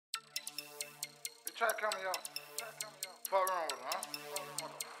Try coming, y'all. Fuck around with her, huh?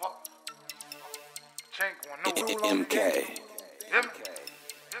 What the fuck? Chain going no rule on MK. Him?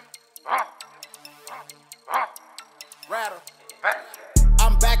 Rattle. Back.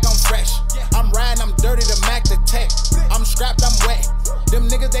 I'm back, I'm fresh. I'm riding, I'm dirty, the Mac the tech. I'm strapped, I'm wet. Them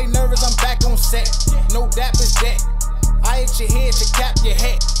niggas, they nervous, I'm back on set. No dap is that. I hit your head, you cap your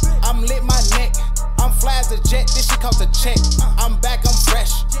head. I'm lit my neck. I'm fly as a jet, this shit cost a check. I'm back, I'm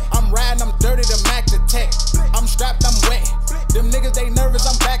fresh. I'm riding, I'm dirty, the Mac the tech. I'm strapped, I'm wet. Them niggas, they nervous,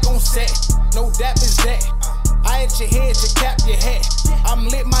 I'm back on set. No dap is that. I hit your head, you cap your head. I'm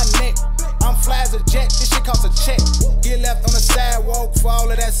lit my neck. I'm fly as a jet, this shit cost a check. Get left on the sidewalk for all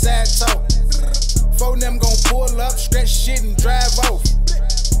of that sad talk. Four of them gon' pull up, stretch shit and drive off.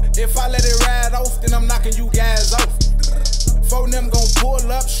 If I let it ride off, then I'm knocking you guys off. Four of them gon' pull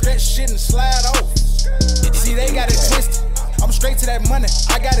up, stretch shit and slide off. See, they got it twisted. I'm straight to that money,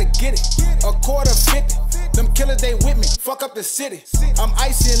 I gotta get it. A quarter 50, them killers they with me, fuck up the city. I'm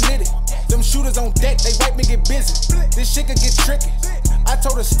icy and litty, them shooters on deck, they wipe me get busy. This shit could get tricky. I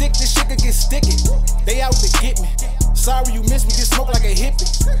told her stick, this shit could get sticky. They out to get me. Sorry you missed me, get smoked like a hippie.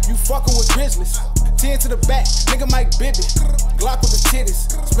 You fucking with grizzlies. 10 to the back, nigga Mike Bibby. Glock with the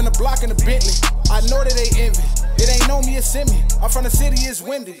titties, spin a block in a Bentley. I know that they envy. It ain't know me, it's in me. I'm from the city, it's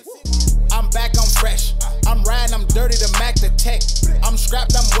windy. I'm back, I'm fresh. I'm riding, I'm dirty, the Mac the tech. I'm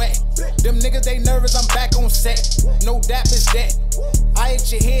strapped, I'm wet. Them niggas, they nervous, I'm back on set. No dap is that. I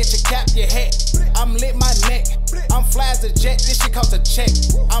hit your head, you cap your head. I'm lit my neck. I'm fly as a jet, this shit cost a check.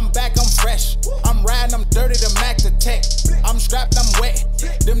 I'm back, I'm fresh. I'm riding, I'm dirty, the Mac the tech. I'm strapped, I'm wet.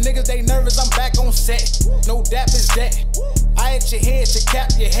 Them niggas, they nervous, I'm back on set. No dap is that. I hit your head, you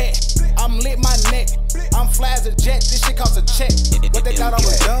cap your head. I'm lit my neck. I'm fly as a jet, this shit cost a check. What they thought I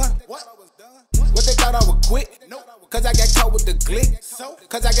was done? What they thought I would quit? Cause I got caught with the glick.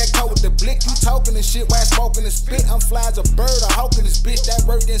 Cause I got caught with the blick. You talking and shit while smoking and spit. I'm fly as a bird, a hawk in this bitch. That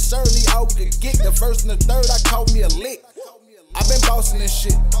work didn't serve me all we could get. The first and the third, I caught me a lick. I been bossing this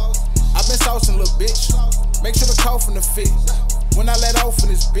shit. I been saucing, little bitch. Make sure the coffin to fit. When I let off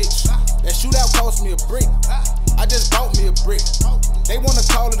in this bitch, that shootout cost me a brick. I just bought me a brick. They wanna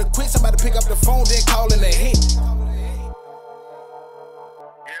call it a quit. Somebody pick up the phone, then call it a hit.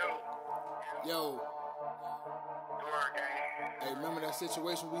 Yo. Hey, remember that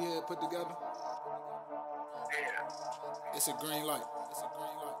situation we had put together? Yeah. It's a green light.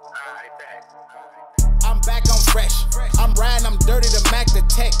 Alright, back. I'm back, I'm fresh. I'm riding, I'm dirty, the Mac the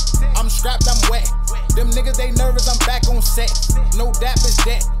tech. I'm strapped, I'm wet. Them niggas, they nervous, I'm back on set. No dap is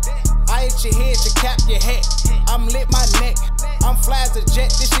that. I hit your head, you cap your head. I'm lit my neck. I'm fly as a jet,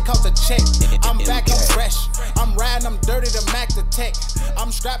 this shit cost a check. I'm back, I'm fresh. I'm riding, I'm dirty, the Mac the tech.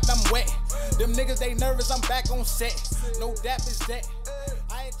 I'm strapped, I'm wet. Them niggas, they nervous, I'm back on set. No dap is that.